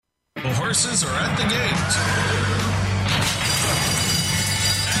horses are at the gate.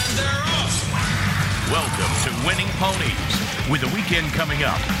 And they're off. Welcome to Winning Ponies. With the weekend coming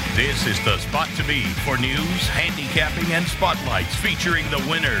up, this is the spot to be for news, handicapping, and spotlights featuring the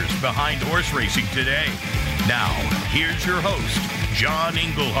winners behind horse racing today. Now, here's your host, John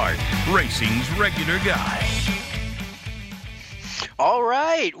Englehart, racing's regular guy. All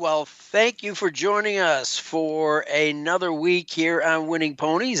right. Well, thank you for joining us for another week here on Winning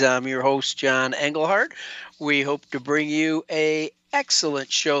Ponies. I'm your host, John Englehart. We hope to bring you an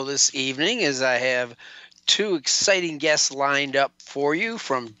excellent show this evening as I have two exciting guests lined up for you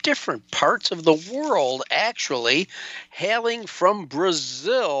from different parts of the world, actually, hailing from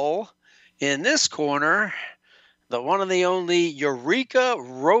Brazil. In this corner, the one and the only Eurico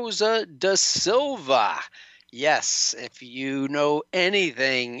Rosa de Silva. Yes, if you know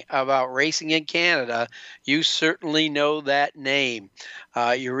anything about racing in Canada, you certainly know that name.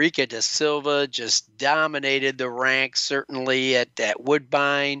 Eurico de Silva just dominated the ranks, certainly at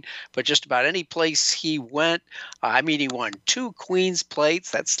Woodbine, but just about any place he went. He won 2 Queen's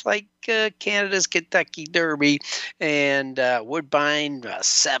Plates. That's like Canada's Kentucky Derby, and Woodbine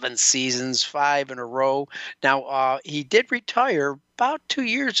 7 seasons, 5 in a row. Now, he did retire about 2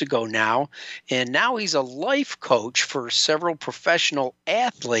 years ago now, and now he's a life coach for several professional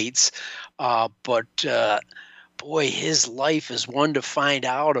athletes, boy, his life is one to find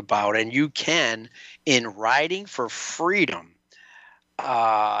out about, and you can in Riding for Freedom.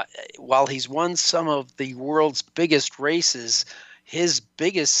 While he's won some of the world's biggest races, his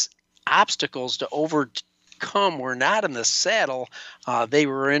biggest obstacles to overcome were not in the saddle. They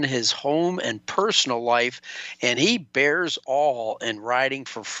were in his home and personal life, and he bears all in Riding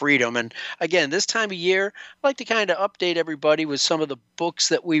for Freedom. And again, this time of year, I like to kind of update everybody with some of the books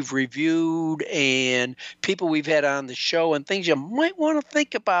that we've reviewed and people we've had on the show and things you might want to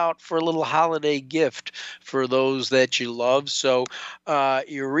think about for a little holiday gift for those that you love. So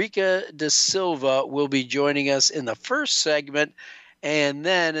Eurico de Silva will be joining us in the first segment. And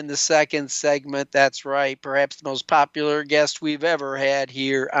then in the second segment, that's right, perhaps the most popular guest we've ever had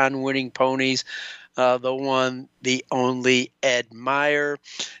here on Winning Ponies, the one, the only Ed Meyer.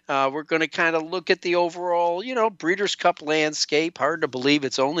 We're going to kind of look at the overall, Breeders' Cup landscape. Hard to believe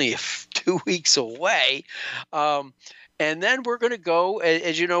it's only 2 weeks away. And then we're going to go,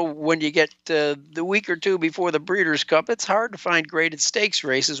 as you know, when you get the week or two before the Breeders' Cup, it's hard to find graded stakes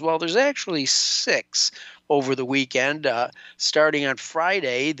races. Well, there's actually 6 over the weekend. Starting on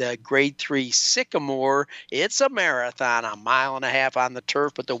Friday, the Grade 3 Sycamore. It's a marathon, 1.5 miles on the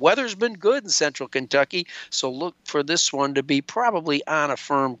turf, but the weather's been good in central Kentucky, so look for this one to be probably on a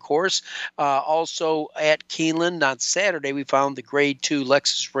firm course. Also at Keeneland on Saturday, we found the Grade 2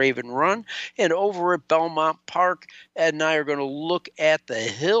 Lexus Raven Run, and over at Belmont Park, Ed and I are going to look at the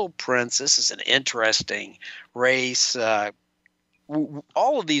Hill Prince. This is an interesting race. All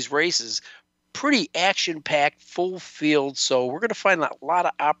of these races pretty action-packed, full field, so we're going to find a lot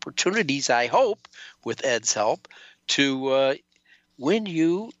of opportunities, I hope, with Ed's help, to win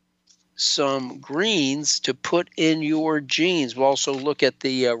you some greens to put in your jeans. We'll also look at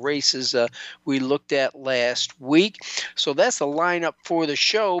the races we looked at last week. So that's the lineup for the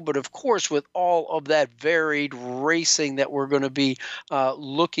show, but of course with all of that varied racing that we're going to be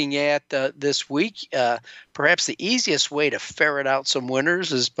looking at this week, perhaps the easiest way to ferret out some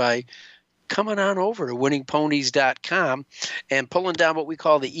winners is by coming on over to winningponies.com and pulling down what we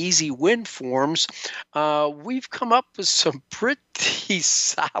call the easy win forms. We've come up with some pretty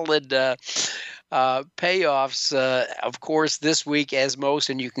solid payoffs, of course, this week as most,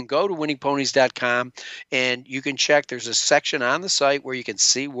 and you can go to winningponies.com and you can check. There's a section on the site where you can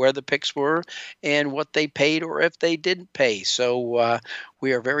see where the picks were and what they paid or if they didn't pay. So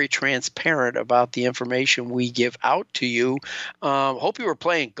we are very transparent about the information we give out to you. Hope you were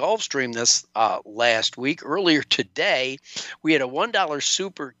playing Gulfstream this last week. Earlier today, we had a $1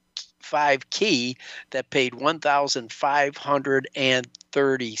 Super 5 key that paid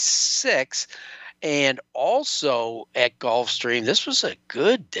 $1,536. And also at Gulfstream, this was a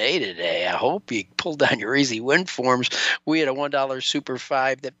good day today. I hope you pulled down your easy win forms. We had a $1 Super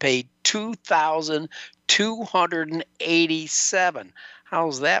 5 that paid $2,287.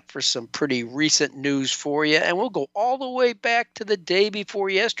 How's that for some pretty recent news for you? And we'll go all the way back to the day before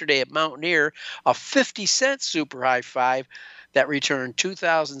yesterday at Mountaineer, a 50-cent Super High 5 that returned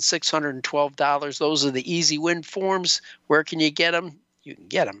 $2,612. Those are the easy win forms. Where can you get them? You can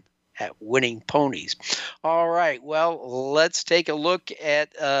get them at Winning Ponies. All right, well, let's take a look at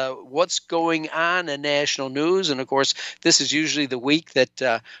what's going on in national news. And of course, this is usually the week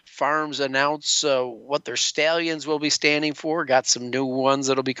that farms announce what their stallions will be standing for. Got some new ones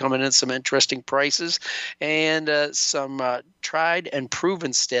that'll be coming in, some interesting prices, and some tried and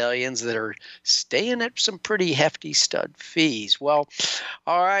proven stallions that are staying at some pretty hefty stud fees. Well,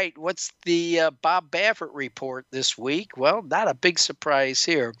 all right, what's the Bob Baffert report this week? Well, not a big surprise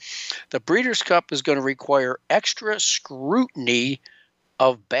here. The Breeders' Cup is going to require extra scrutiny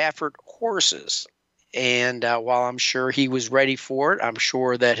of Baffert horses. And while I'm sure he was ready for it, I'm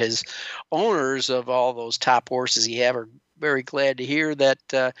sure that his owners of all those top horses he have are very glad to hear that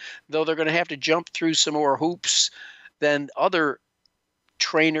though they're going to have to jump through some more hoops than other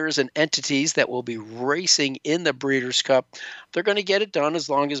trainers and entities that will be racing in the Breeders' Cup, they're going to get it done as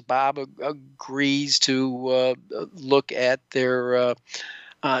long as Bob agrees to look at their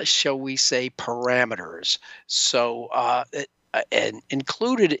shall we say, parameters. So, and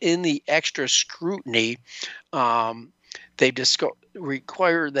included in the extra scrutiny, they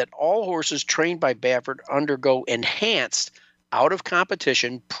require that all horses trained by Baffert undergo enhanced out of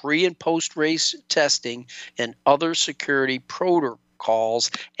competition pre and post race testing and other security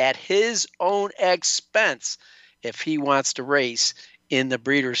protocols at his own expense if he wants to race in the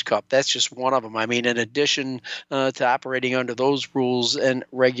Breeders' Cup. That's just one of them. I mean, in addition to operating under those rules and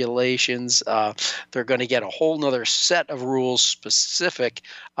regulations, they're going to get a whole nother set of rules specific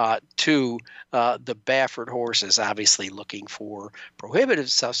to the Baffert horses, obviously looking for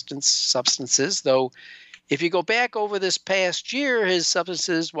prohibitive substances, though if you go back over this past year, his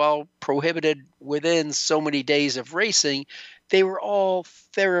substances, while prohibited within so many days of racing, they were all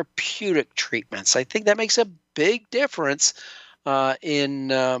therapeutic treatments. I think that makes a big difference in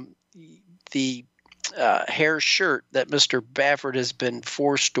the hair shirt that Mr. Baffert has been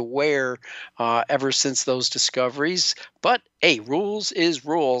forced to wear ever since those discoveries. But, hey, rules is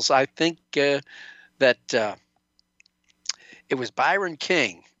rules. I think that it was Byron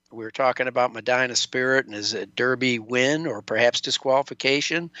King. We were talking about Medina Spirit and his Derby win or perhaps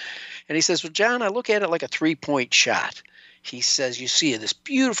disqualification. And he says, well, John, I look at it like a three-point shot. He says, you see this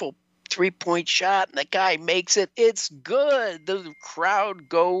beautiful three-point shot and the guy makes it. It's good. The crowd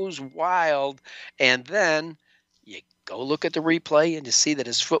goes wild. And then you go look at the replay and you see that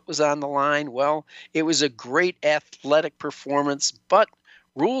his foot was on the line. Well, it was a great athletic performance, but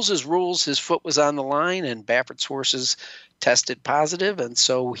rules is rules. His foot was on the line and Baffert's horses tested positive, and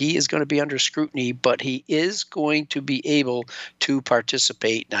so he is going to be under scrutiny, but he is going to be able to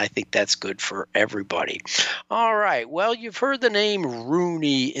participate, and I think that's good for everybody. All right, well, you've heard the name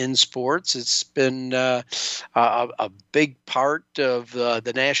Rooney in sports. It's been a big part of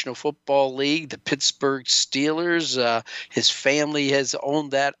the National Football League, the Pittsburgh Steelers. His family has owned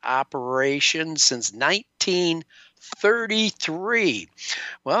that operation since 1933.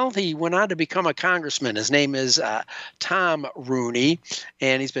 Well, he went on to become a congressman. His name is Tom Rooney,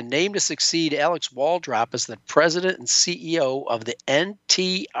 and he's been named to succeed Alex Waldrop as the president and CEO of the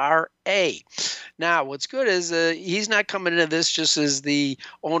NTRA. Now, what's good is he's not coming into this just as the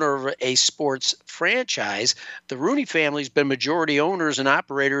owner of a sports franchise. The Rooney family's been majority owners and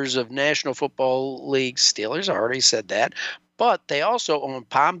operators of National Football League Steelers. I already said that. But they also own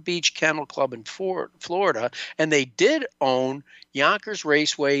Palm Beach Kennel Club in Florida, and they did own Yonkers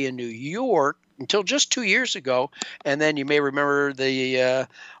Raceway in New York until just 2 years ago. And then you may remember the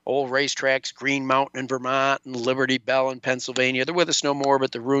old racetracks, Green Mountain in Vermont and Liberty Bell in Pennsylvania. They're with us no more,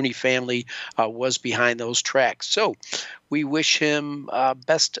 but the Rooney family was behind those tracks. So we wish him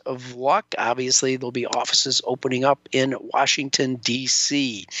best of luck. Obviously, there'll be offices opening up in Washington,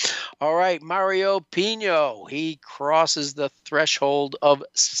 D.C. All right, Mario Pino, he crosses the threshold of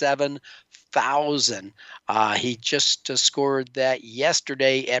 7,000. He just scored that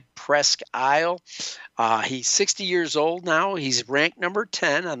yesterday at Presque Isle. He's 60 years old now. He's ranked number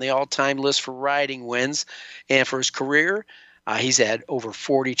 10 on the all-time list for riding wins. And for his career, he's had over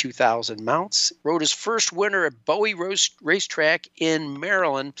 42,000 mounts. Rode his first winner at Bowie Racetrack in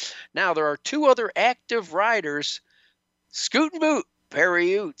Maryland. Now, there are two other active riders. Scoot and Boot,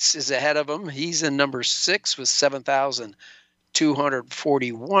 Perry Utes is ahead of him. He's in number 6 with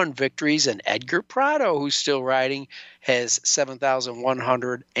 7,241 victories, and Edgar Prado, who's still riding, has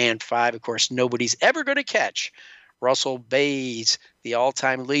 7,105. Of course, nobody's ever going to catch Russell Bays, the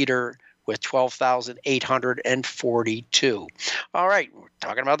all-time leader, with 12,842. All right, we're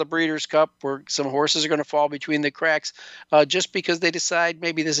talking about the Breeders' Cup, where some horses are going to fall between the cracks just because they decide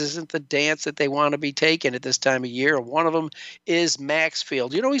maybe this isn't the dance that they want to be taking at this time of year. One of them is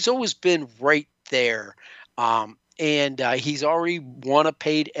Maxfield. You know, he's always been right there and he's already won a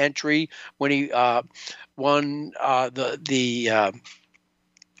paid entry when he won the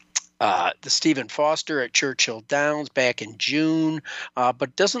Stephen Foster at Churchill Downs back in June,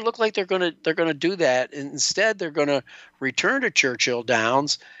 but doesn't look like they're gonna do that. Instead, they're gonna return to Churchill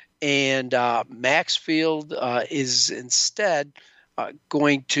Downs, and Maxfield is instead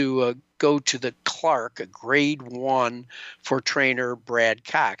going to go to the Clark, a Grade 1 for trainer Brad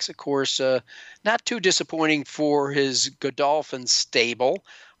Cox. Of course, not too disappointing for his Godolphin stable.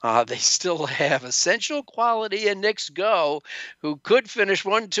 They still have Essential Quality and Nick's Go, who could finish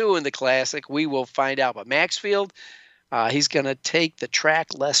 1-2 in the Classic. We will find out. But Maxfield, he's going to take the track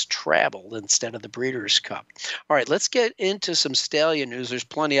less traveled instead of the Breeders' Cup. All right, let's get into some stallion news. There's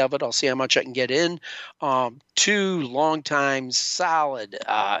plenty of it. I'll see how much I can get in. Two long-time, solid,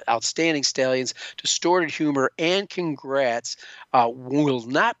 outstanding stallions, Distorted Humor and Congrats, will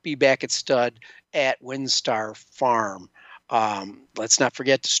not be back at stud at Windstar Farm. Let's not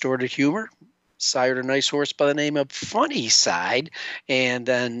forget Distorted Humor, sired a nice horse by the name of Funny Side, and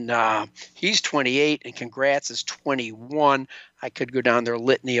then he's 28, and Congrats is 21. I could go down their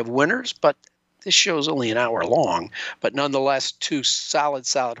litany of winners, but this show's only an hour long. But nonetheless, two solid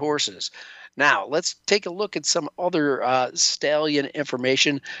horses. Now, let's take a look at some other stallion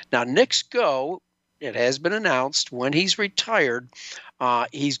information. Now, Nick's Go, it has been announced when he's retired,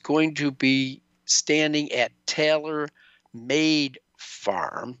 he's going to be standing at Taylor Made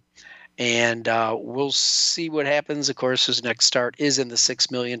Farm, and we'll see what happens. Of course, his next start is in the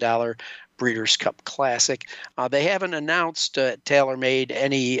 $6 million Breeders' Cup Classic. They haven't announced TaylorMade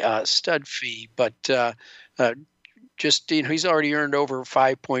any stud fee, but just he's already earned over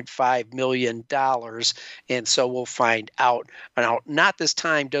 $5.5 million, and so we'll find out. Now, not this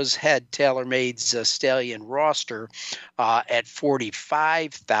time does head TaylorMade's stallion roster at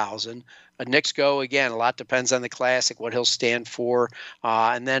 $45,000. Nick's Go, again, a lot depends on the Classic, what he'll stand for.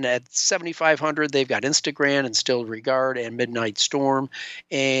 And then at $7,500, they've got Instagram and Still Regard and Midnight Storm.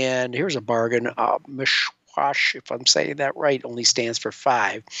 And here's a bargain. Mishwash, if I'm saying that right, only stands for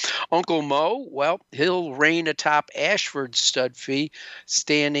 5. Uncle Mo, well, he'll reign atop Ashford's stud fee,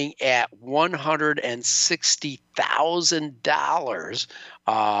 standing at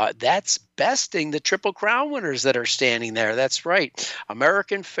 $160,000. That's besting the Triple Crown winners that are standing there. That's right.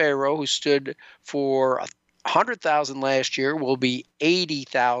 American Pharaoh, who stood for $100,000 last year, will be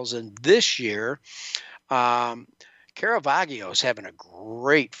 $80,000 this year. Caravaggio's having a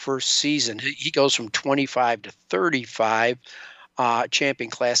great first season. He goes from 25 to 35. Champion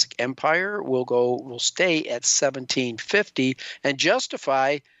Classic Empire will stay at $1,750, and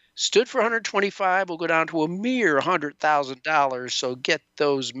Justify stood for $125, will go down to a mere $100,000. So get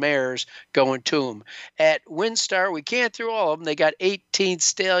those mares going to them. At Windstar, we can't through all of them. They got 18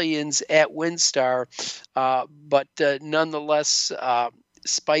 stallions at Windstar, but nonetheless,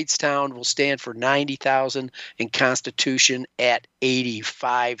 Speightstown will stand for $90,000, and Constitution at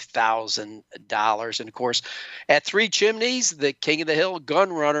 $85,000. And of course, at Three Chimneys, the King of the Hill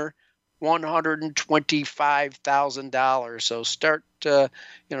Gun Runner, $125,000. So start,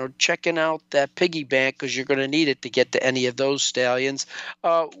 checking out that piggy bank, because you're going to need it to get to any of those stallions.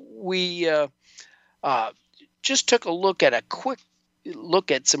 We just took a quick look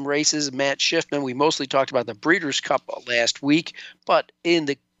at some races. Matt Schiffman, we mostly talked about the Breeders' Cup last week, but in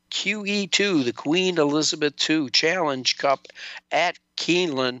the QE2, the Queen Elizabeth II Challenge Cup at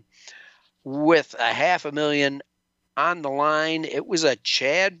Keeneland, with $500,000 on the line, it was a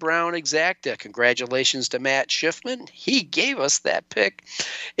Chad Brown exacta. Congratulations to Matt Schiffman. He gave us that pick.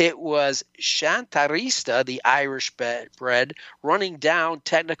 It was Chantarista, the Irish bred, running down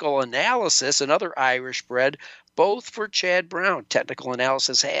Technical Analysis, another Irish bred, both for Chad Brown. Technical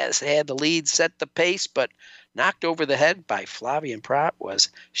Analysis has had the lead, set the pace, but knocked over the head by Flavian Prat was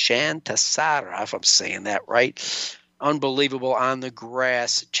Shantasara, if I'm saying that right. Unbelievable on the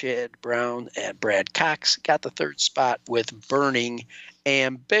grass. Chad Brown and Brad Cox got the third spot with Burning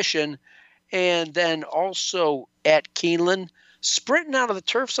Ambition. And then also at Keeneland, sprinting out of the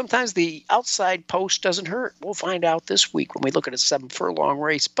turf, sometimes the outside post doesn't hurt. We'll find out this week when we look at a 7-furlong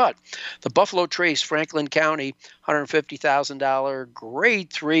race. But the Buffalo Trace, Franklin County, $150,000,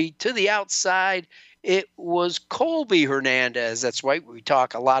 Grade 3 to the outside. It was Colby Hernandez. That's right. We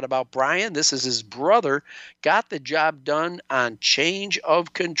talk a lot about Brian. This is his brother. Got the job done on Change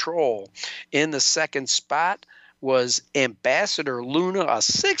of Control. In the second spot was Ambassador Luna, a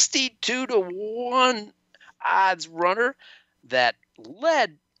 62-1 odds runner that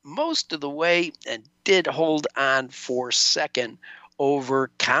led most of the way and did hold on for second over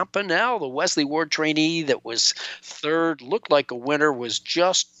Campanelle. The Wesley Ward trainee that was third, looked like a winner, was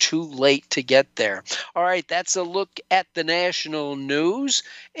just too late to get there. All right, that's a look at the national news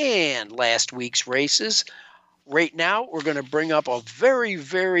and last week's races. Right now, we're going to bring up a very,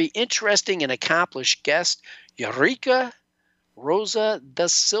 very interesting and accomplished guest, Eurico Rosa de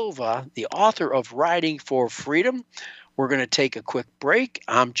Silva, the author of Riding for Freedom. We're going to take a quick break.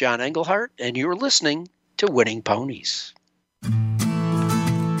 I'm John Englehart, and you're listening to Winning Ponies.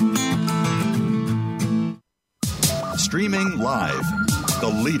 Streaming live, the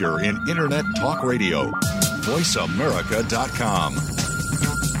leader in Internet talk radio, voiceamerica.com.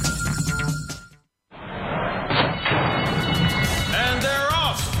 And they're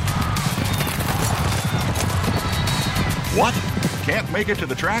off. What? Can't make it to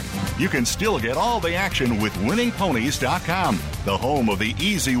the track? You can still get all the action with winningponies.com, the home of the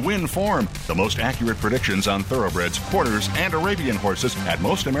easy win form, the most accurate predictions on thoroughbreds, quarters, and Arabian horses at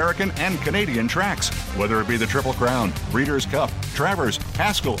most American and Canadian tracks. Whether it be the Triple Crown, Breeders' Cup, Travers,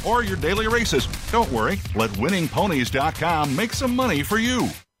 Haskell, or your daily races, don't worry, let winningponies.com make some money for you.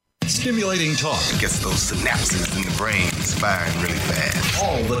 Stimulating talk. It gets those synapses in the brain firing really fast.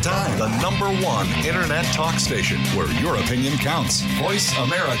 All the time. The #1 Internet talk station where your opinion counts.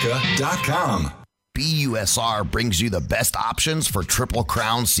 VoiceAmerica.com. BUSR brings you the best options for Triple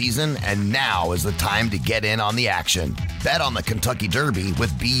Crown season, and now is the time to get in on the action. Bet on the Kentucky Derby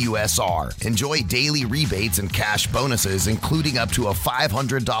with BUSR. Enjoy daily rebates and cash bonuses, including up to a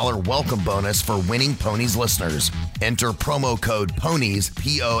 $500 welcome bonus for Winning Ponies listeners. Enter promo code PONIES,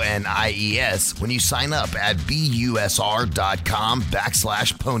 PONIES, when you sign up at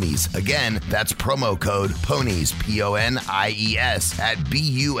BUSR.com/ponies. Again, that's promo code PONIES, PONIES, at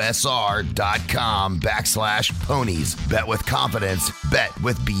BUSR.com/ponies. Bet with confidence. Bet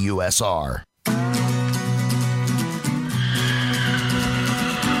with BUSR.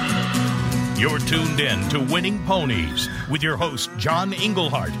 You're tuned in to Winning Ponies with your host, John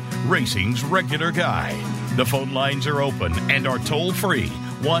Englehart, racing's regular guy. The phone lines are open and are toll-free,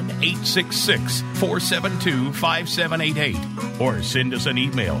 1-866-472-5788. Or send us an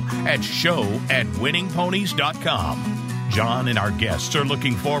email at show@winningponies.com. John and our guests are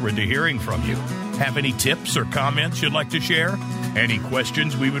looking forward to hearing from you. Have any tips or comments you'd like to share? Any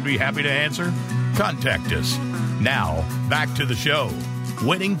questions we would be happy to answer? Contact us. Now, back to the show.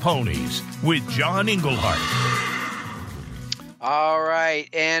 Winning Ponies with John Englehart. All right,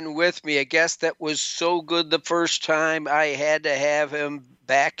 and with me, a guest that was so good the first time, I had to have him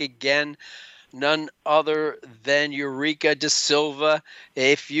back again. None other than Eurico de Silva.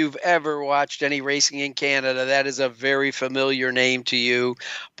 If you've ever watched any racing in Canada, that is a very familiar name to you.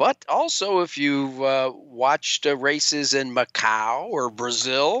 But also, if you've watched races in Macau or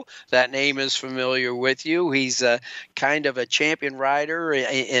Brazil, that name is familiar with you. He's kind of a champion rider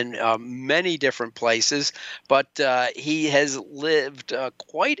in many different places, but he has lived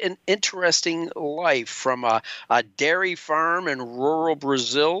quite an interesting life, from a dairy farm in rural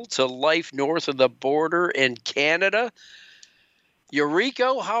Brazil to life north of the border in Canada.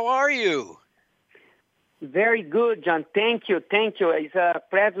 Eurico, how are you? Very good, John. Thank you. It's a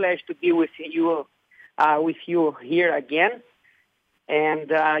privilege to be with you here again.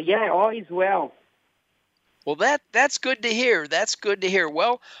 And all is well. Well, that's good to hear.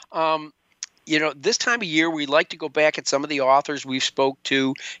 Well, this time of year, we like to go back at some of the authors we've spoke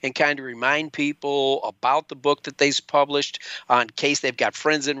to and kind of remind people about the book that they've published, in case they've got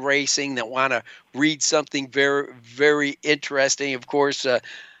friends in racing that want to read something very, very interesting. Of course,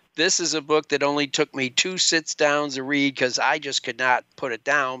 this is a book that only took me 2 sits downs to read because I just could not put it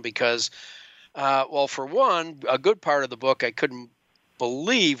down because, for one, a good part of the book I couldn't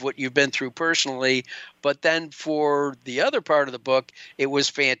believe what you've been through personally, but then for the other part of the book, it was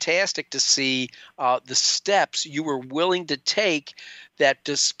fantastic to see the steps you were willing to take, that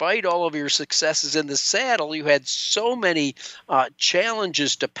despite all of your successes in the saddle, you had so many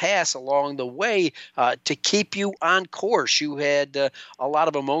challenges to pass along the way to keep you on course. You had a lot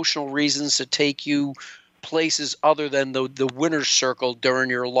of emotional reasons to take you places other than the winner's circle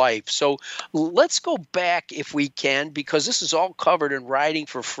during your life. So let's go back, if we can, because this is all covered in Riding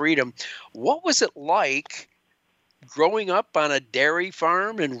for Freedom. What was it like growing up on a dairy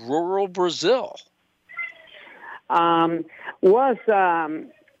farm in rural Brazil? Was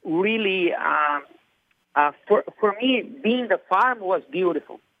really, for me, being the farm was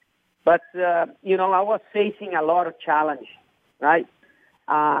beautiful. But, I was facing a lot of challenge, right?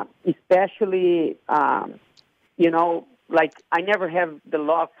 Especially, like I never have the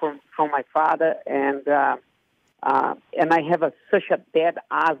love from my father, and I have such a bad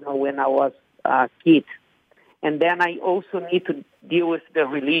asthma when I was a kid, And then I also need to deal with the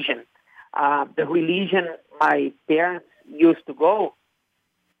religion. The religion my parents used to go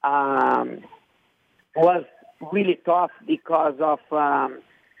was really tough because of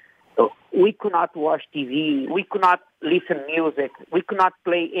we could not watch TV, we could not listen music, we could not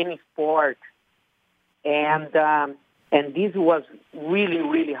play any sport, and this was really,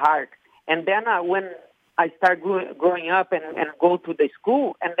 really hard. And then when I started growing up and go to the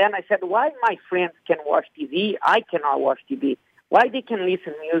school, and then I said, why my friends can watch TV, I cannot watch TV? Why they can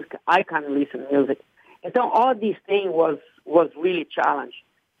listen music, I can't listen music? And so all these things was really challenge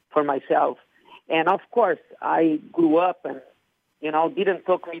for myself. And of course, I grew up and, didn't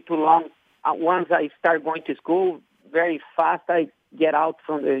take me too long. Once I started going to school, very fast I get out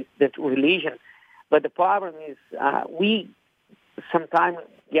from the religion. But the problem is we sometimes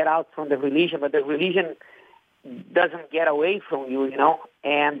get out from the religion, but the religion doesn't get away from you,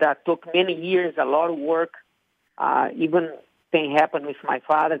 And took many years, a lot of work. Even thing happened with my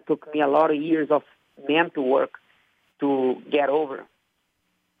father. It took me a lot of years of mental work to get over.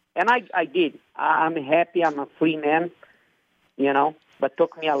 And I did. I'm happy. I'm a free man, but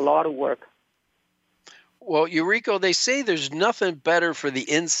took me a lot of work. Well, Eurico, they say there's nothing better for the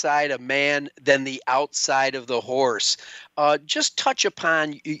inside of man than the outside of the horse. Just touch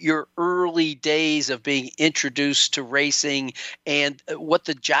upon your early days of being introduced to racing and what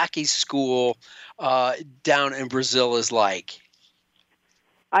the jockey school down in Brazil is like.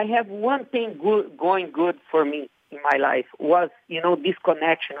 I have one thing going good for me in my life was, this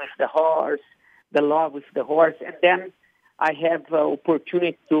connection with the horse, the love with the horse, and then I have the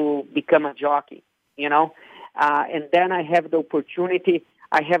opportunity to become a jockey. And then I have the opportunity.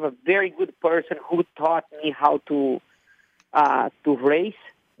 I have a very good person who taught me how to race,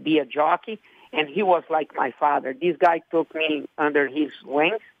 be a jockey, and he was like my father. This guy took me under his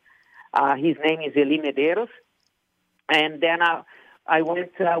wings. His name is Eli Medeiros. And then I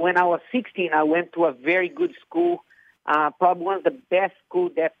went, when I was 16, I went to a very good school, probably one of the best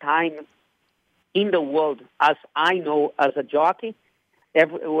schools that time in the world, as I know as a jockey,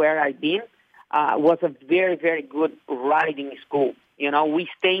 everywhere I've been. Was a very, very good riding school. We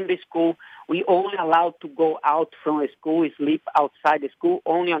stay in the school. We only allowed to go out from the school. We sleep outside the school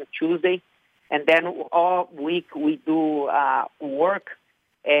only on Tuesday. And then all week we do work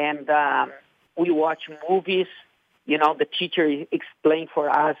and we watch movies. The teacher explained for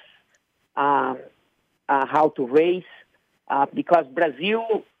us how to race because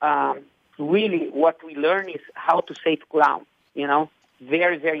Brazil, really what we learn is how to save ground,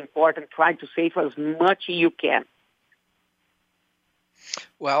 Very, very important. Try to save as much as you can.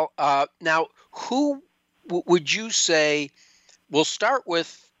 Well, now, who would you say, we'll start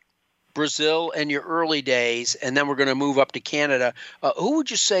with Brazil and your early days, and then we're going to move up to Canada. Who would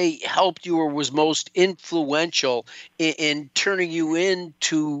you say helped you or was most influential in turning you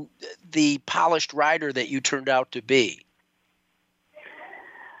into the polished rider that you turned out to be?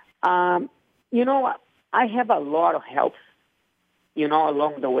 I have a lot of help.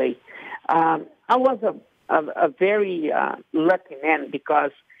 Along the way. I was a very lucky man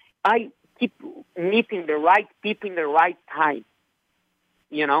because I keep meeting the right people in the right time,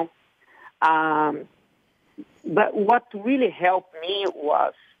 But what really helped me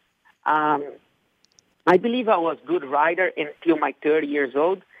was, I believe I was a good rider until my 30 years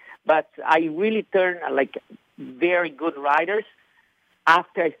old, but I really turned very good riders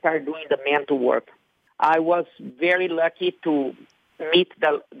after I started doing the mental work. I was very lucky to meet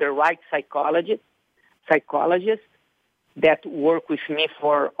the right psychologist that worked with me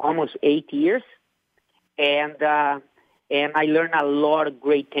for almost 8 years, and I learned a lot of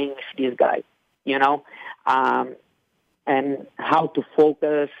great things with this guy, and how to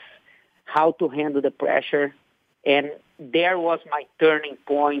focus, how to handle the pressure, and there was my turning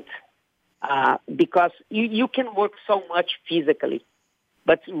point because you can work so much physically,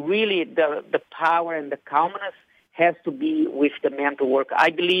 but really the power and the calmness has to be with the mental work. I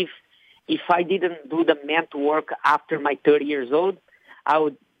believe if I didn't do the mental work after my 30 years old, I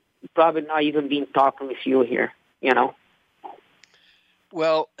would probably not even be talking with you here,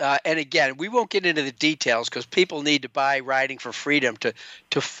 Well, and again, we won't get into the details because people need to buy Riding for Freedom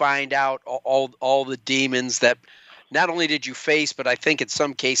to find out all the demons that not only did you face, but I think in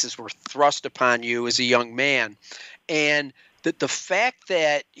some cases were thrust upon you as a young man. And that the fact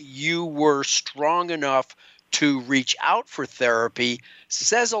that you were strong enough to reach out for therapy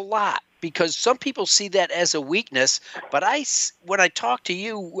says a lot, because some people see that as a weakness, but when I talk to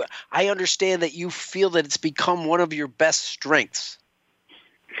you, I understand that you feel that it's become one of your best strengths.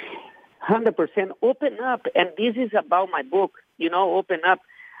 100%. Open up, and this is about my book, open up.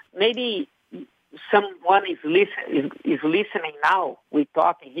 Maybe someone is listening now, we're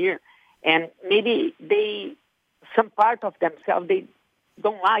talking here, and maybe some part of themselves they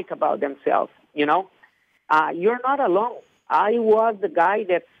don't like about themselves, you're not alone. I was the guy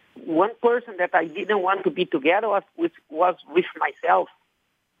that one person that I didn't want to be together was with myself.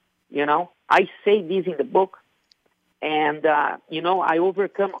 I say this in the book, and I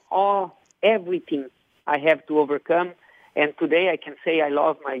overcome everything I have to overcome, and today I can say I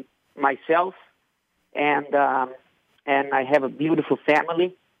love myself, and I have a beautiful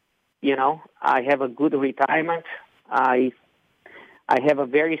family. I have a good retirement. I have a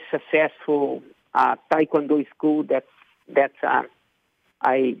very successful Taekwondo school that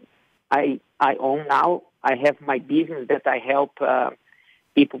I own now. I have my business that I help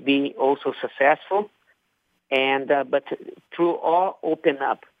people be also successful, and but through all open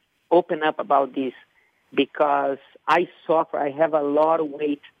up about this, because I suffer. I have a lot of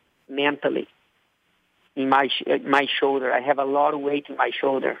weight mentally in my shoulder. I have a lot of weight in my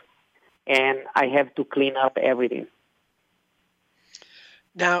shoulder, and I have to clean up everything.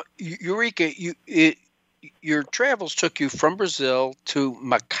 Now, Eurico, your travels took you from Brazil to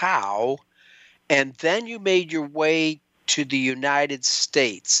Macau, and then you made your way to the United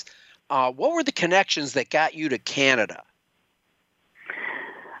States. What were the connections that got you to Canada?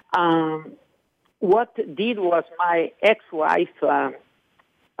 What did was my ex-wife,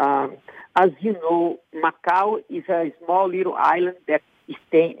 as you know, Macau is a small little island that is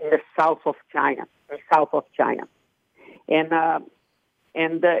in the south of China.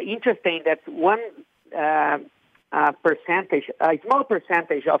 And interesting that one percentage, a small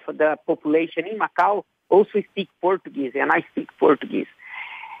percentage of the population in Macau also speak Portuguese, and I speak Portuguese.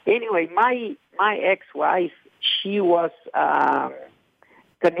 Anyway, my ex-wife, she was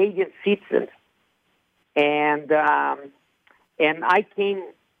Canadian citizen, and I came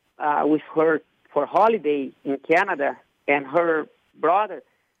with her for holiday in Canada, and her brother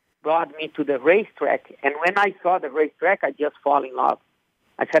brought me to the racetrack. And when I saw the racetrack, I just fell in love.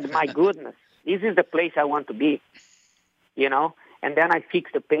 I said, my goodness, this is the place I want to be, And then I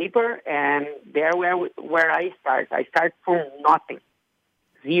fixed the paper, and there where I start. I start from nothing,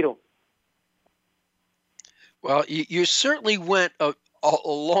 zero. Well, you certainly went a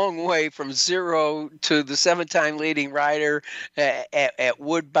long way from zero to the 7-time leading rider at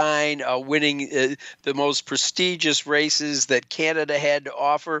Woodbine, winning the most prestigious races that Canada had to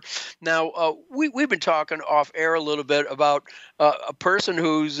offer. Now, we've been talking off air a little bit about a person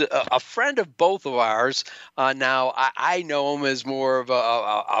who's a friend of both of ours. Now, I know him as more of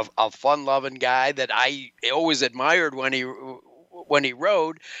a fun-loving guy that I always admired when he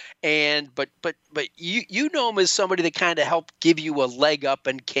rode, but you know him as somebody that kind of helped give you a leg up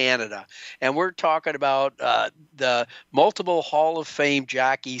in Canada, and we're talking about the multiple Hall of Fame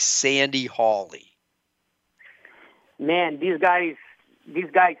jockey Sandy Hawley. Man, this guy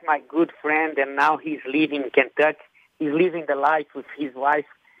is my good friend, and now he's living in Kentucky. He's living the life with his wife,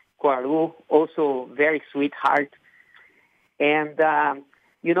 Quaru, also very sweetheart. And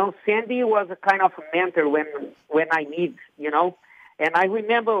Sandy was a kind of a mentor when I need, And I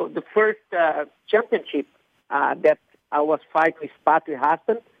remember the first championship that I was fighting with Patrick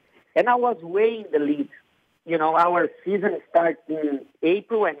Haston, and I was way in the lead. Our season starts in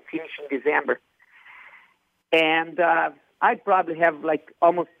April and finishes in December. And I probably have like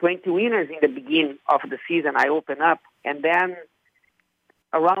almost 20 winners in the beginning of the season. I open up, and then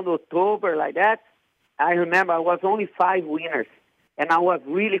around October like that, I remember I was only 5 winners. And I was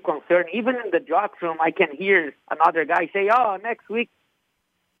really concerned. Even in the jock room, I can hear another guy say, "Oh, next week,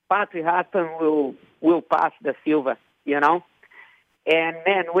 Patrick Haston will pass the Silva," And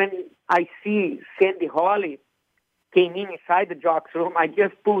then when I see Sandy Hawley came inside the jock room, I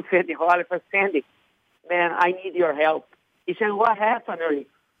just pulled Sandy Hawley for Sandy. Man, I need your help. He said, "What happened,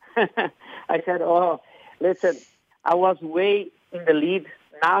 Eurico?" I said, "Oh, listen, I was way in the lead.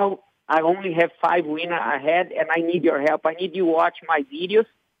 Now I only have 5 winners ahead, and I need your help. I need you to watch my videos,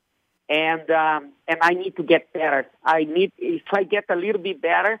 and I need to get better. If I get a little bit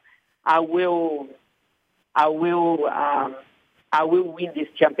better, I will win this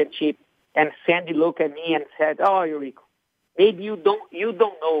championship." And Sandy looked at me and said, "Oh, Eurico, maybe you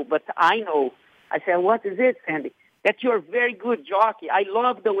don't know, but I know." I said, "What is it, Sandy?" "That you're a very good jockey. I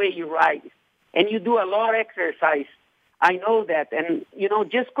love the way you ride, and you do a lot of exercise. I know that, and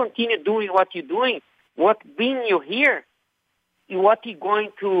just continue doing what you're doing. What brings you here? What is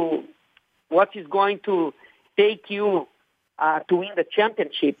going to take you to win the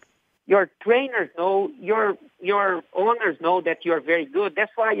championship? Your trainers know, your owners know that you're very good.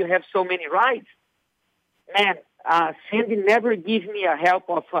 That's why you have so many rides." Man, Sandy never gives me a help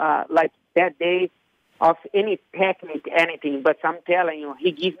of like that day of any technique, anything. But I'm telling you,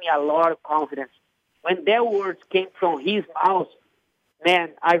 he gives me a lot of confidence. When that words came from his mouth,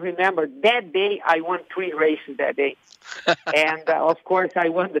 man, I remember that day I won 3 races that day. And, of course, I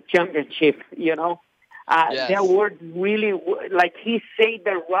won the championship, you know. Yes. That word really, like he said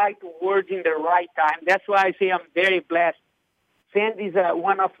the right words in the right time. That's why I say I'm very blessed. Sandy's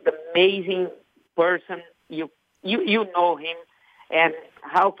one of the amazing person. You know him. And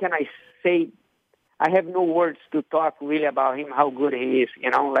how can I say, I have no words to talk really about him, how good he is, you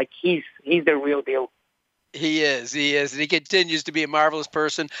know, like he's the real deal. He is, and he continues to be a marvelous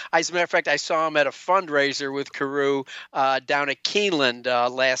person. As a matter of fact, I saw him at a fundraiser with Carew down at Keeneland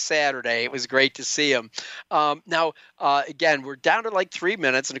last Saturday. It was great to see him. Now, again, we're down to like 3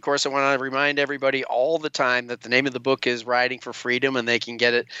 minutes, and of course, I want to remind everybody all the time that the name of the book is Riding for Freedom, and they can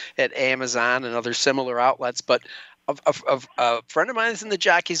get it at Amazon and other similar outlets. But a friend of mine that's in the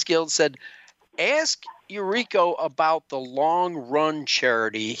Jockeys Guild said, ask Eurico about the Long Run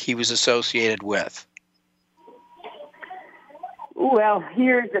charity he was associated with. Well,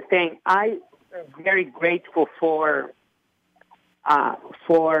 here's the thing. I am very grateful for all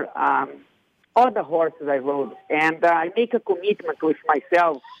the horses I rode, and I make a commitment with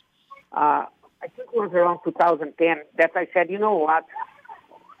myself. I think it was around 2010 that I said, you know what,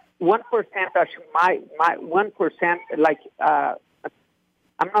 1% of my 1%, like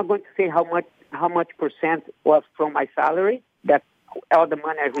I'm not going to say how much percent was from my salary, that's all the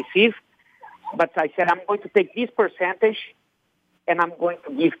money I received, but I said I'm going to take this percentage and I'm going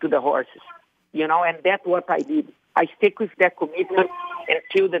to give to the horses, you know, and that's what I did. I stick with that commitment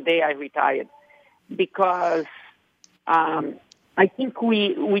until the day I retired, because I think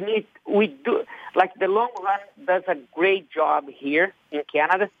we do, like the Long Run does a great job here in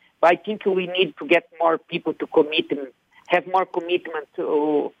Canada, but I think we need to get more people to commit and have more commitment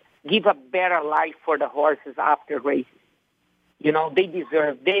to give a better life for the horses after races. You know, they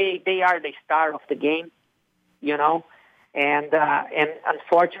deserve, they are the star of the game, you know. And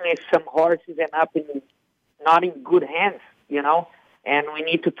unfortunately, some horses end up not in good hands, you know, and we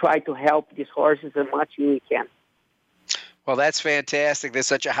need to try to help these horses as much as we can. Well, that's fantastic. There's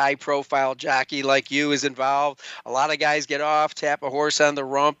such a high-profile jockey like you is involved. A lot of guys get off, tap a horse on the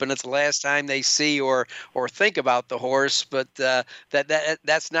rump, and it's the last time they see or think about the horse. But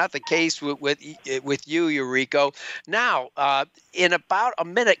that's not the case with you, Eurico. Now, in about a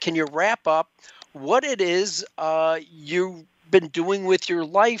minute, can you wrap up what it is you've been doing with your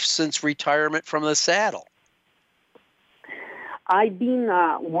life since retirement from the saddle? I've been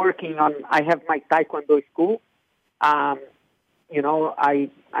working on, I have my Taekwondo school. You know,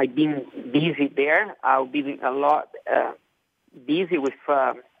 I've been busy there. I'll be a lot busy with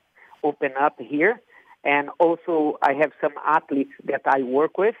Open Up here. And also I have some athletes that I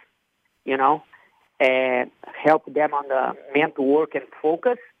work with, you know, and help them on the mental work and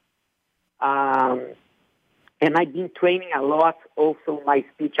focus. And I've been training a lot also my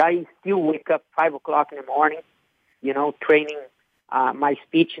speech. I still wake up 5 o'clock in the morning, you know, training my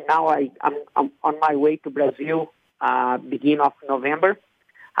speech. Now I'm on my way to Brazil, beginning of November.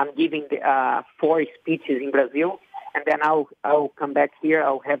 I'm giving 4 speeches in Brazil, and then I'll come back here.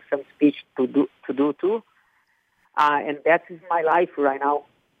 I'll have some speech to do too. And that is my life right now.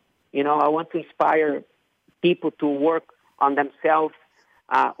 You know, I want to inspire people to work on themselves,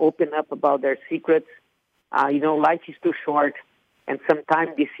 open up about their secrets. You know, life is too short, and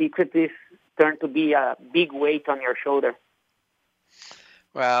sometimes the secret is turn to be a big weight on your shoulder.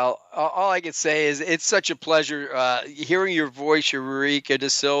 Well, all I can say is it's such a pleasure hearing your voice, Eurico de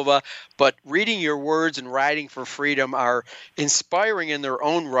Silva, but reading your words and Riding for Freedom are inspiring in their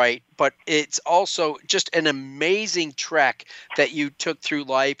own right, but it's also just an amazing trek that you took through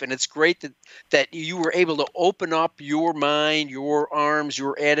life, and it's great that you were able to open up your mind, your arms,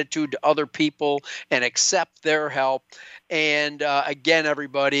 your attitude to other people and accept their help. And again,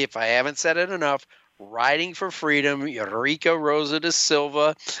 everybody, if I haven't said it enough, Riding for Freedom, Eurico Rosa de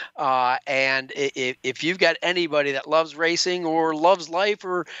Silva. And if you've got anybody that loves racing or loves life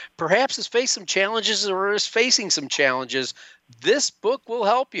or perhaps has faced some challenges or is facing some challenges, this book will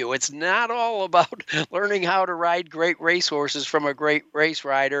help you. It's not all about learning how to ride great racehorses from a great race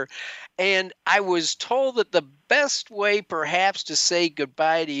rider. And I was told that the best way perhaps to say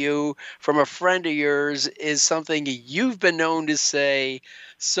goodbye to you from a friend of yours is something you've been known to say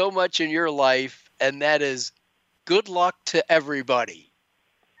so much in your life, and that is good luck to everybody.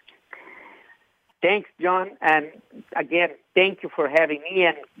 Thanks, John. And again, thank you for having me,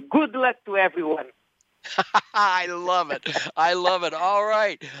 and good luck to everyone. I love it. I love it. All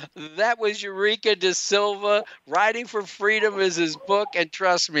right. That was Eurico de Silva. Riding for Freedom is his book. And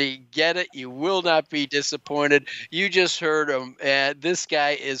trust me, get it. You will not be disappointed. You just heard him. This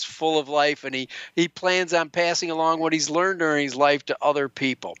guy is full of life, and he plans on passing along what he's learned during his life to other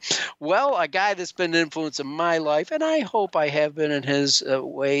people. Well, a guy that's been an influence in my life, and I hope I have been in his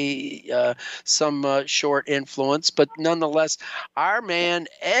way, some short influence, but nonetheless, our man,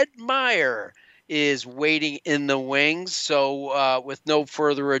 Ed Meyer, is waiting in the wings. So with no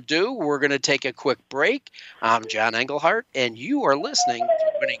further ado, we're going to take a quick break. I'm John Englehart, and you are listening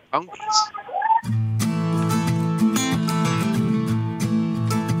to Winning Ponies.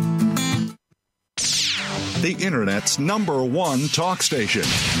 The Internet's #1 talk station.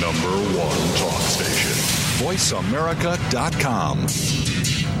 #1 talk station. VoiceAmerica.com.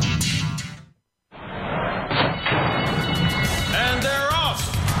 And they're off.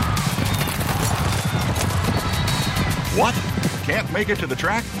 What? Can't make it to the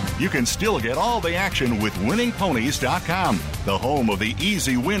track? You can still get all the action with winningponies.com, the home of the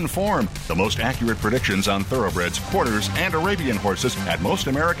easy win form, the most accurate predictions on thoroughbreds, quarters, and Arabian horses at most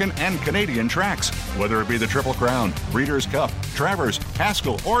American and Canadian tracks. Whether it be the Triple Crown, Breeders' Cup, Travers,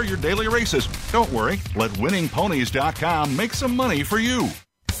 Haskell, or your daily races, don't worry, let winningponies.com make some money for you.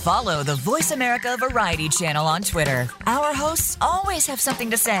 Follow the Voice America Variety channel on Twitter. Our hosts always have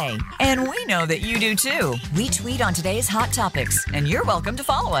something to say, and we know that you do too. We tweet on today's hot topics, and you're welcome to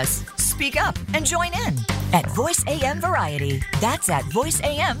follow us. Speak up and join in at Voice AM Variety. That's at Voice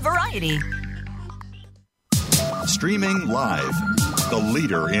AM Variety. Streaming live, the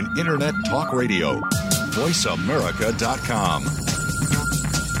leader in Internet talk radio, VoiceAmerica.com.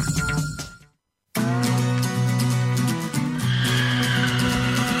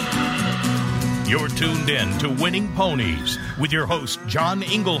 You're tuned in to Winning Ponies with your host, John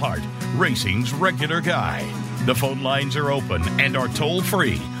Englehart, racing's regular guy. The phone lines are open and are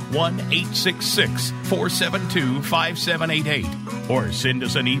toll-free, 1-866-472-5788. Or send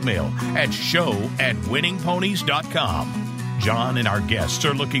us an email at show@winningponies.com. John and our guests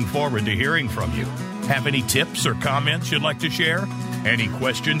are looking forward to hearing from you. Have any tips or comments you'd like to share? Any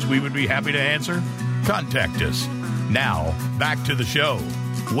questions we would be happy to answer? Contact us. Now, back to the show.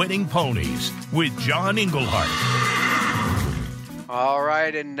 Winning Ponies with John Englehart. All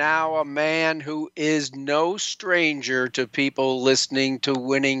right, and now a man who is no stranger to people listening to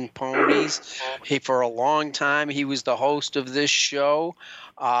Winning Ponies. For a long time, he was the host of this show.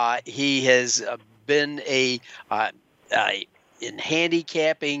 He has been in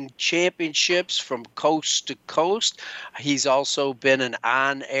handicapping championships from coast to coast. He's also been an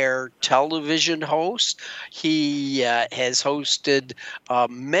on-air television host. He has hosted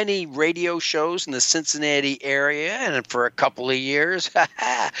many radio shows in the Cincinnati area, and for a couple of years,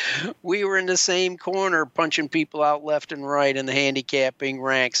 we were in the same corner punching people out left and right in the handicapping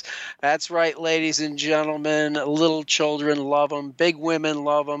ranks. That's right, ladies and gentlemen. Little children love him. Big women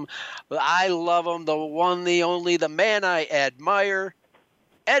love him. I love him. The one, the only, the man I admire.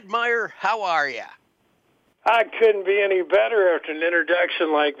 Ed Meyer, how are you? I couldn't be any better after an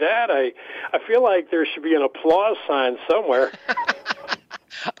introduction like that. I feel like there should be an applause sign somewhere.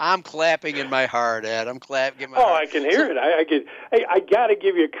 I'm clapping in my heart, Ed. I'm clapping in my heart. I can hear it. I got to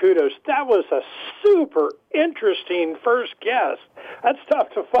give you kudos. That was a super interesting first guest. That's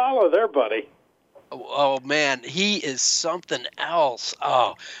tough to follow there, buddy. Oh man, he is something else.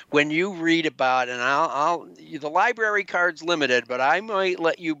 Oh, when you read about it, and the library card's limited, but I might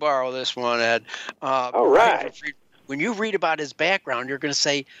let you borrow this one, Ed. All right. When you read about his background, you're going to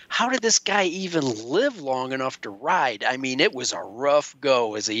say, how did this guy even live long enough to ride? I mean, it was a rough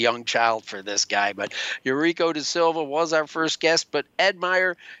go as a young child for this guy. But Eurico de Silva was our first guest. But Ed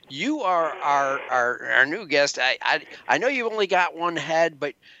Meyer, you are our new guest. I know you've only got one head,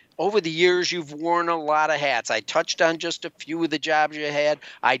 but over the years, you've worn a lot of hats. I touched on just a few of the jobs you had.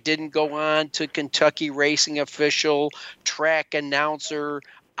 I didn't go on to Kentucky racing official, track announcer,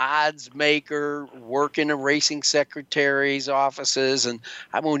 odds maker, work in a racing secretary's offices, and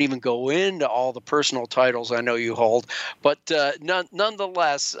I won't even go into all the personal titles I know you hold. But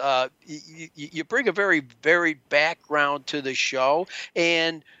nonetheless, you bring a very varied background to the show,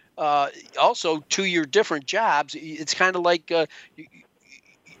 and also to your different jobs. It's kind of like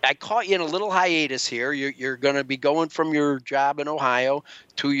I caught you in a little hiatus here. You're going to be going from your job in Ohio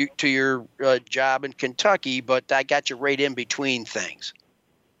to your job in Kentucky, but I got you right in between things.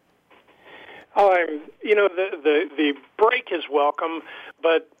 The break is welcome,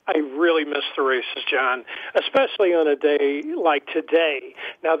 but I really miss the races, John, especially on a day like today.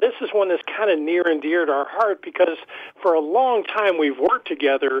 Now, this is one that's kind of near and dear to our heart because for a long time we've worked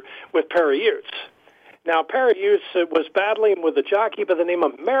together with Perry Utes. Now, Perry Utes was battling with a jockey by the name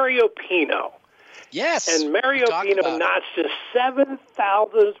of Mario Pino. Yes. And Mario Pino notched his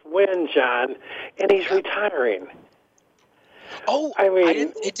 7,000th win, John, and he's retiring. Oh, I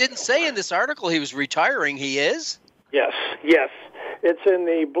mean, it didn't say in this article he was retiring. He is? Yes. It's in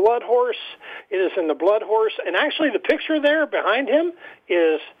the Blood Horse. It is in the Blood Horse. And actually the picture there behind him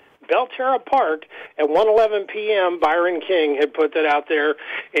is Belterra Park at 1:11 p.m. Byron King had put that out there,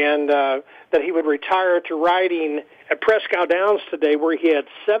 and that he would retire to riding at Prescott Downs today, where he had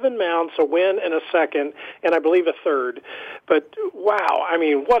 7 mounts, a win and a second, and I believe a third. But wow, I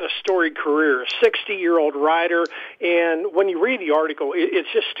mean, what a storied career. 60-year-old rider, and when you read the article, it's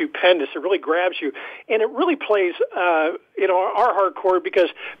just stupendous. It really grabs you, and it really plays, our heart chord, because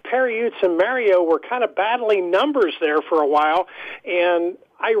Perry Utes and Mario were kind of battling numbers there for a while, and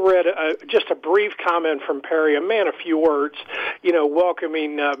I read just a brief comment from Perry, a man of few words,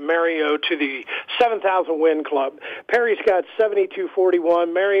 welcoming Mario to the 7,000 win club. Perry's got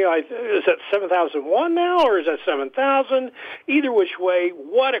 7,241. Mario, is that 7,001 now, or is that 7,000? Either which way,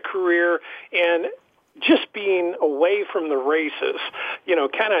 what a career. And just being away from the races,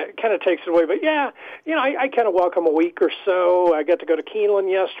 kind of takes it away. But yeah, I kind of welcome a week or so. I got to go to Keeneland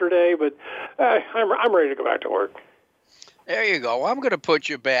yesterday, but I'm ready to go back to work. There you go. I'm going to put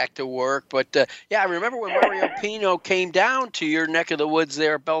you back to work. But, I remember when Mario Pino came down to your neck of the woods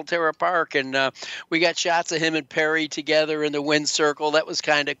there at Belterra Park, and we got shots of him and Perry together in the wind circle. That was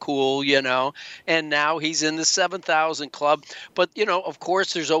kind of cool, And now he's in the 7,000 club. But, of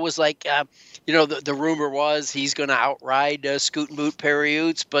course, there's always like, the rumor was he's going to outride Scoot and Boot Perry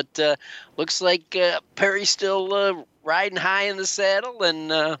Utes. But looks like Perry's still riding high in the saddle,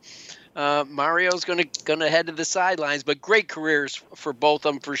 and Mario's going to head to the sidelines, but great careers for both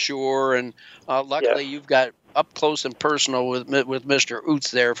of them for sure. And luckily, you've got up close and personal with Mr.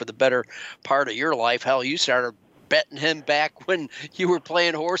 Utes there for the better part of your life. Hell, you started betting him back when you were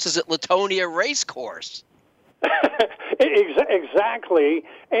playing horses at Latonia Racecourse. Exactly,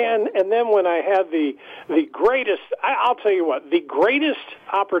 and then when I had the greatest, I'll tell you what, the greatest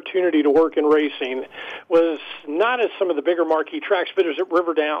opportunity to work in racing was not at some of the bigger marquee tracks, but it was at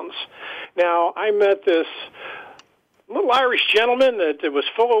River Downs. Now, I met this little Irish gentleman that was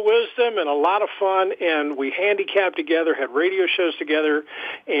full of wisdom and a lot of fun, and we handicapped together, had radio shows together,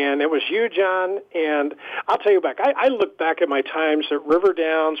 and it was you, John. And I'll tell you back, I look back at my times at River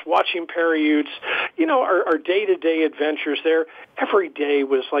Downs, watching Perry Utes, our day-to-day adventures there. Every day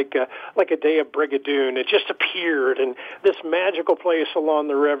was like a day of Brigadoon. It just appeared, and this magical place along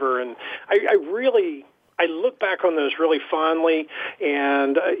the river, and I look back on those really fondly,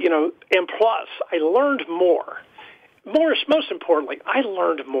 and and plus I learned more. Most importantly, I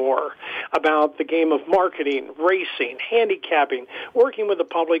learned more about the game of marketing, racing, handicapping, working with the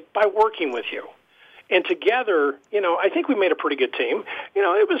public by working with you. And together, I think we made a pretty good team.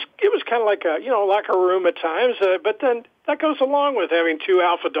 It was kind of like a locker room at times, but then that goes along with having two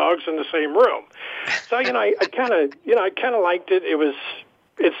alpha dogs in the same room. So I kind of liked it.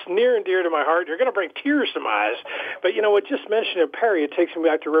 It's near and dear to my heart. You're going to bring tears to my eyes. But, what just mentioned of Perry, it takes me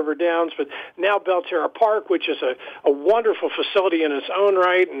back to River Downs, but now Belterra Park, which is a wonderful facility in its own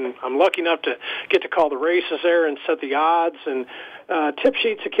right, and I'm lucky enough to get to call the races there and set the odds, and tip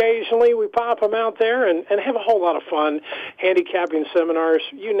sheets occasionally. We pop them out there and have a whole lot of fun, handicapping seminars,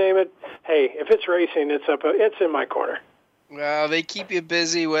 you name it. Hey, if it's racing, it's in my corner. Well, they keep you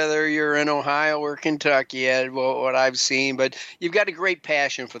busy whether you're in Ohio or Kentucky, Ed, what I've seen. But you've got a great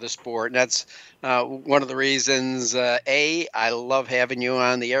passion for the sport, and that's one of the reasons, A, I love having you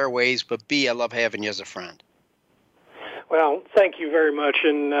on the airways, but B, I love having you as a friend. Well, thank you very much,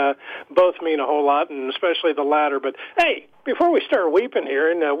 and both mean a whole lot, and especially the latter. But, hey, before we start weeping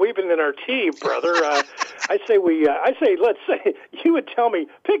here and weeping in our tea, brother, I say let's say you would tell me,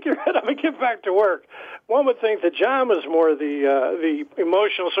 pick your head up and get back to work. One would think that John was more the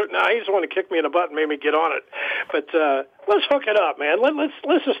emotional sort. No, he just wanted to kick me in the butt and made me get on it. But let's hook it up, man.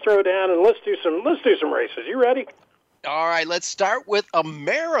 Let's just throw down and let's do some races. You ready? All right, let's start with a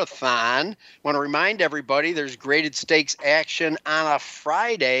marathon. I want to remind everybody there's graded stakes action on a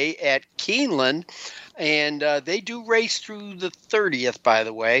Friday at Keeneland, and they do race through the 30th, by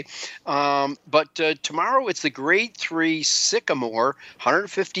the way. But tomorrow it's the Grade 3 Sycamore,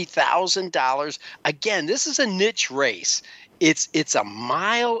 $150,000. Again, this is a niche race. It's a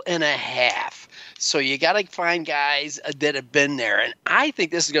mile and a half. So you got to find guys that have been there. And I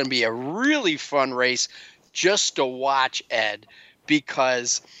think this is going to be a really fun race just to watch, Ed,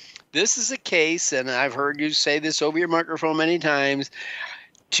 because this is a case, and I've heard you say this over your microphone many times,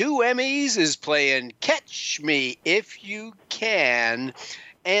 2 Emmys is playing Catch Me If You Can,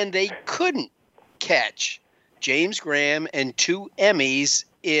 and they couldn't catch James Graham and 2 Emmys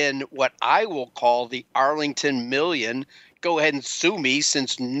in what I will call the Arlington Million. Go ahead and sue me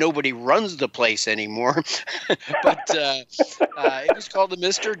since nobody runs the place anymore. But it was called the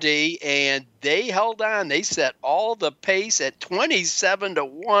Mr. D, and they held on. They set all the pace at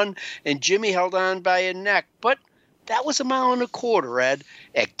 27-1, and Jimmy held on by a neck. But that was 1.25 miles, Ed.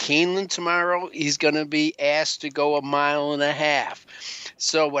 At Keeneland tomorrow, he's going to be asked to go 1.5 miles.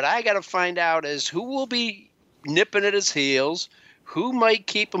 So what I got to find out is who will be nipping at his heels, who might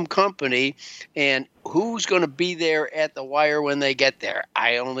keep him company, and who's going to be there at the wire when they get there.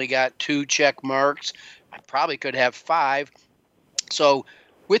 I only got 2 check marks. I probably could have 5. So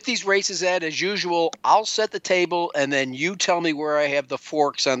with these races, Ed, as usual, I'll set the table, and then you tell me where I have the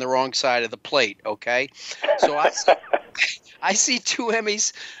forks on the wrong side of the plate, okay? So I see 2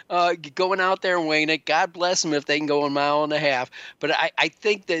 Emmys going out there and weighing it. God bless them if they can go 1.5 miles. But I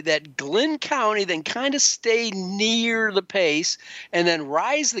think that Glenn County then kind of stayed near the pace, and then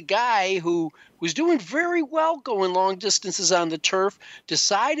Rise, the guy who was doing very well going long distances on the turf,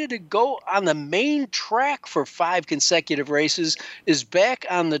 decided to go on the main track for 5 consecutive races, is back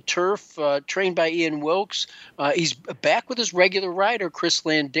on the turf, trained by Ian Wilkes. He's back with his regular rider, Chris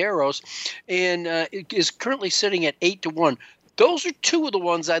Landeros, and is currently sitting at 8-1. Those are 2 of the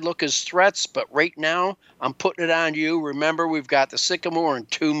ones I'd look as threats, but right now I'm putting it on you. Remember, we've got the Sycamore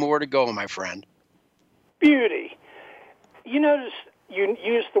and 2 more to go, my friend. Beauty. You notice you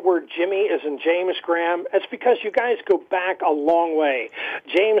use the word Jimmy as in James Graham. It's because you guys go back a long way.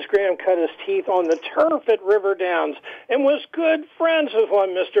 James Graham cut his teeth on the turf at River Downs and was good friends with one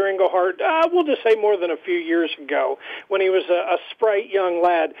Mr. Englehart, we'll just say more than a few years ago when he was a sprite young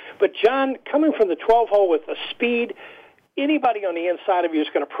lad. But John, coming from the 12-hole with the speed, anybody on the inside of you is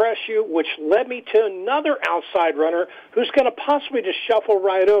going to press you, which led me to another outside runner who's going to possibly just shuffle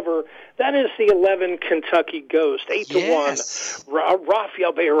right over. That is the 11 Kentucky Ghost, 8-1.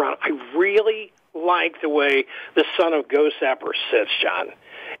 Rafael Bejarano. I really like the way the son of Gosapper sits, John.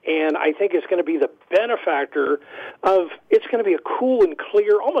 And I think it's going to be the benefactor of, it's going to be a cool and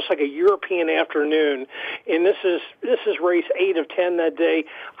clear, almost like a European afternoon. And this is race 8 of 10 that day.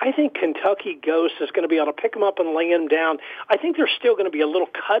 I think Kentucky Ghost is going to be able to pick him up and lay him down. I think there's still going to be a little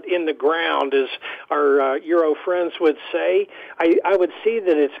cut in the ground, as our Euro friends would say. I would see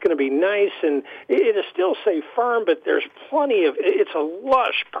that it's going to be nice, and it is still say firm, but there's plenty of, it's a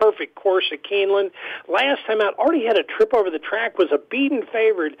lush, perfect course at Keeneland. Last time out, already had a trip over the track, was a beaten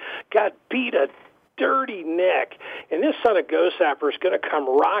favorite, got beat a dirty neck, and this son of Gosapper is going to come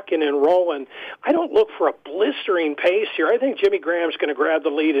rocking and rolling. I don't look for a blistering pace here. I think Jimmy Graham's going to grab the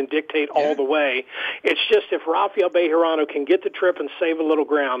lead and dictate all the way. It's just if Rafael Bejarano can get the trip and save a little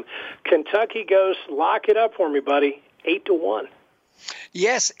ground. Kentucky Ghost, lock it up for me, buddy. 8-1.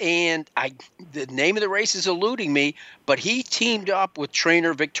 Yes, and the name of the race is eluding me, but he teamed up with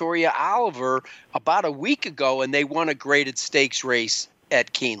trainer Victoria Oliver about a week ago, and they won a graded stakes race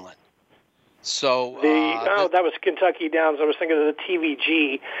at Keeneland. So that was Kentucky Downs. I was thinking of the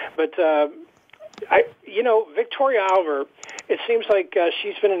TVG, but Victoria Oliver. It seems like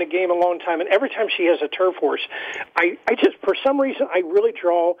she's been in the game a long time, and every time she has a turf horse, I just, for some reason, I really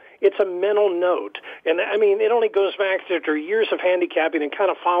draw, it's a mental note. And, I mean, it only goes back to years of handicapping and kind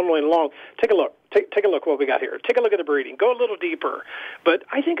of following along. Take a look. Take a look what we got here. Take a look at the breeding. Go a little deeper. But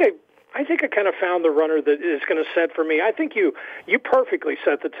I think I kind of found the runner that is going to set for me. I think you perfectly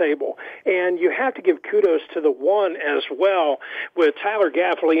set the table, and you have to give kudos to the one as well, with Tyler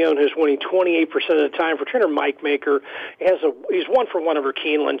Gaffalione, who's winning 28% of the time for trainer Mike Maker. He's 1 for 1 over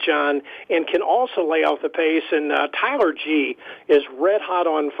Keeneland, John, and can also lay off the pace. And Tyler G is red hot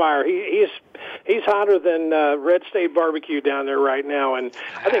on fire. He's hotter than Red State Barbecue down there right now, and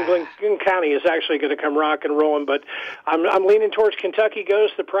I think Glenn County is actually going to come rock and rolling. But I'm leaning towards Kentucky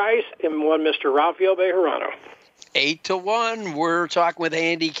Ghost, the price, and one Mr. Rafael Bejarano. 8-1. We're talking with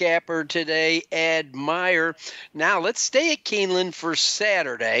handicapper today, Ed Meyer. Now let's stay at Keeneland for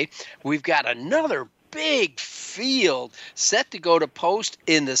Saturday. We've got another big field set to go to post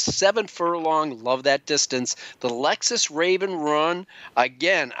in the 7 furlong. Love that distance. The Lexus Raven Run.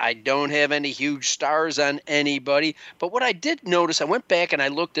 Again, I don't have any huge stars on anybody, but what I did notice, I went back and I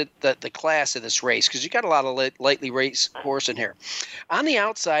looked at the class of this race, because you got a lot of lightly raced horse in here. On the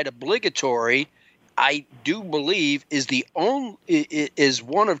outside, Obligatory, I do believe is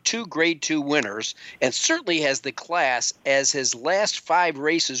one of 2 Grade 2 winners, and certainly has the class, as his last 5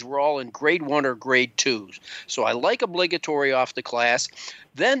 races were all in Grade 1 or Grade 2s. So I like Obligatory off the class.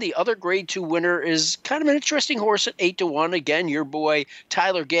 Then the other Grade 2 winner is kind of an interesting horse at 8-1. Again, your boy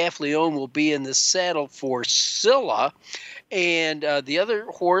Tyler Gaffleone will be in the saddle for Scylla. And the other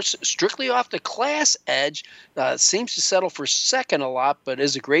horse, strictly off the class edge, seems to settle for second a lot, but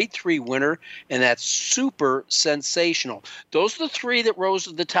is a Grade 3 winner, and that's Super Sensational. Those are the three that rose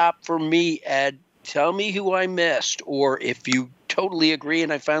to the top for me, Ed. Tell me who I missed, or if you totally agree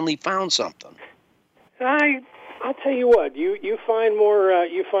and I finally found something. I'll tell you what, you find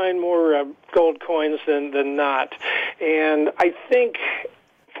more gold coins than not, and I think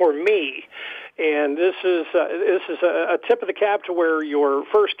for me, and this is a tip of the cap to where your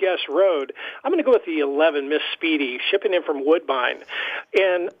first guest rode, I'm going to go with the 11 Miss Speedy, shipping in from Woodbine,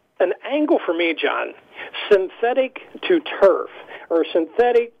 and an angle for me, John, synthetic to turf or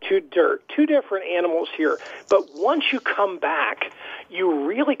synthetic to dirt, two different animals here, but once you come back, you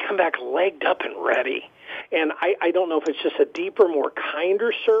really come back legged up and ready. And I don't know if it's just a deeper, more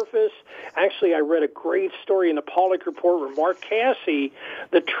kinder surface. Actually, I read a great story in the Pollock Report where Mark Cassie,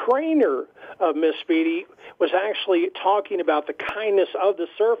 the trainer of Miss Speedy, was actually talking about the kindness of the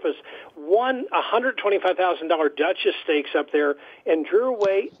surface. Won $125,000 Duchess Stakes up there and drew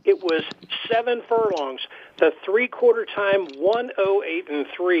away. It was 7 furlongs. The 3/4 time,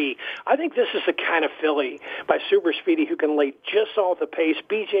 1:08.3. I think this is the kind of filly by Super Speedy who can lay just off the pace.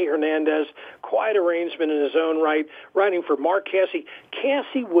 B.J. Hernandez, quite a reinsman in his own right, riding for Mark Cassie.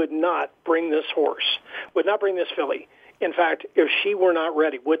 Cassie would not bring this horse, would not bring this filly. In fact, if she were not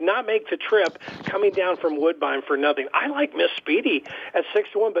ready, would not make the trip coming down from Woodbine for nothing. I like Miss Speedy at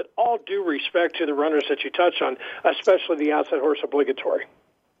 6-1, but all due respect to the runners that you touched on, especially the outside horse Obligatory.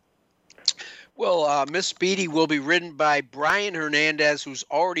 Well, Miss Speedy will be ridden by Brian Hernandez, who's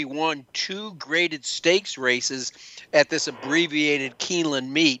already won 2 graded stakes races at this abbreviated Keeneland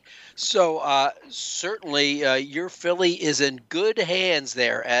meet. So certainly your filly is in good hands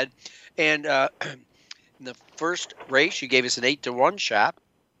there, Ed. And in the first race, you gave us an 8-1 shot.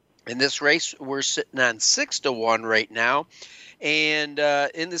 In this race, we're sitting on 6-1 right now. And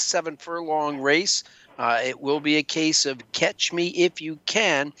in the 7 furlong race, it will be a case of catch me if you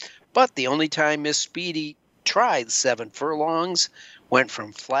can. But the only time Miss Speedy tried 7 furlongs went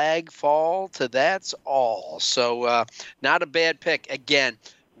from flag fall to that's all. So not a bad pick. Again,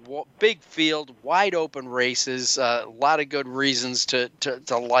 big field, wide open races, a lot of good reasons to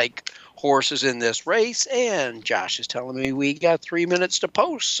like horses in this race. And Josh is telling me we got 3 minutes to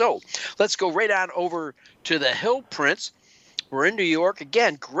post. So let's go right on over to the Hill Prince. We're in New York.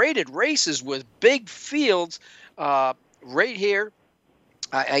 Again, graded races with big fields right here.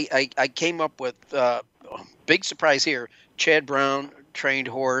 I came up with big surprise here. Chad Brown, trained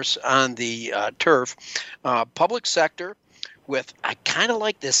horse on the turf. Public sector with, I kind of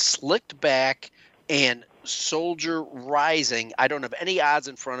like this slicked back and Soldier Rising. I don't have any odds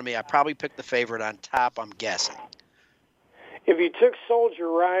in front of me. I probably picked the favorite on top, I'm guessing. If you took Soldier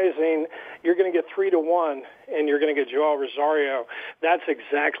Rising, you're going to get 3-1, and you're going to get Joel Rosario. That's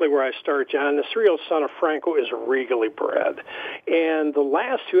exactly where I start, John. The 3-year-old son of Franco is regally bred. And the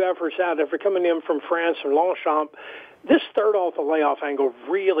last 2 efforts out, after coming in from France and Longchamp, this third off the layoff angle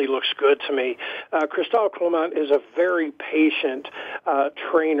really looks good to me. Christophe Clement is a very patient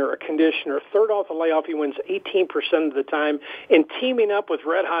trainer, a conditioner. Third off the layoff, he wins 18% of the time. And teaming up with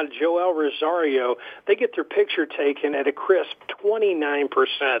Red Hot Joel Rosario, they get their picture taken at a crisp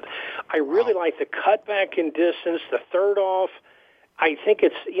 29%. I really like the cutback in distance, the third off. I think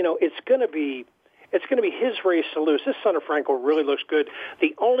it's going to be his race to lose. This son of Franco really looks good.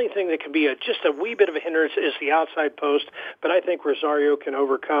 The only thing that can be just a wee bit of a hindrance is the outside post, but I think Rosario can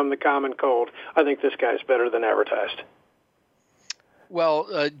overcome the common cold. I think this guy's better than advertised.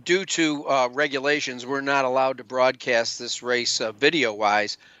 Well, due to regulations, we're not allowed to broadcast this race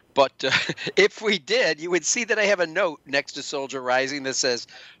video-wise. But if we did, you would see that I have a note next to Soldier Rising that says,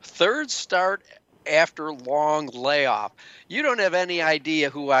 third start after long layoff. You don't have any idea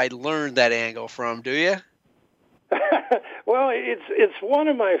who I learned that angle from, do you? Well, it's one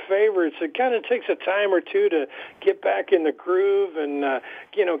of my favorites. It kind of takes a time or two to get back in the groove and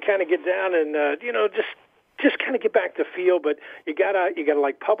kind of get down and just kind of get back to feel, but you gotta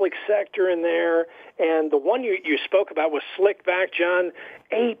like public sector in there. And the one you spoke about was slick back, John,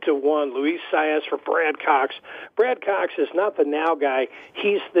 8-1. Luis Saez for Brad Cox. Brad Cox is not the now guy.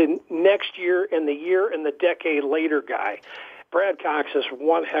 He's the next year and the decade later guy. Brad Cox is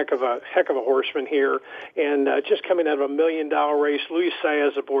one heck of a horseman here, and just coming out of $1 million race. Luis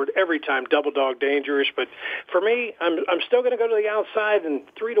Saez aboard every time, double dog dangerous. But for me, I'm still going to go to the outside, and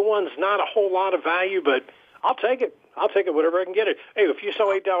 3-1 is not a whole lot of value, but I'll take it. I'll take it whatever I can get it. Hey, if you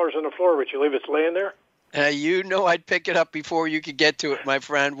saw $8 on the floor, would you leave it laying there? You know I'd pick it up before you could get to it, my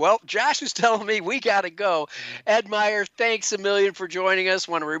friend. Well, Josh is telling me we got to go. Ed Meyer, thanks a million for joining us.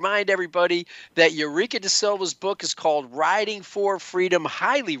 Want to remind everybody that Eurico de Silva's book is called Riding for Freedom.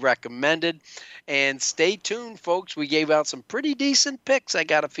 Highly recommended. And stay tuned, folks. We gave out some pretty decent picks, I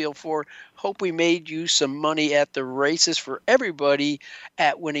got a feel for. Hope we made you some money at the races for everybody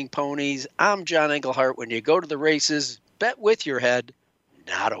at Winning Ponies. I'm John Englehart. When you go to the races, bet with your head,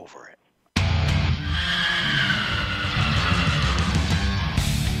 not over it.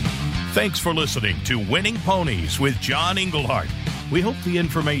 Thanks for listening to Winning Ponies with John Englehart. We hope the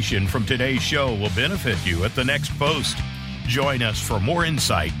information from today's show will benefit you at the next post. Join us for more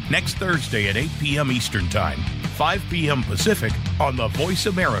insight next Thursday at 8 p.m. Eastern Time, 5 p.m. Pacific on the Voice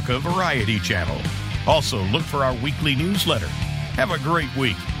America Variety Channel. Also, look for our weekly newsletter. Have a great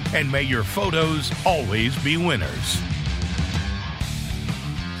week, and may your photos always be winners.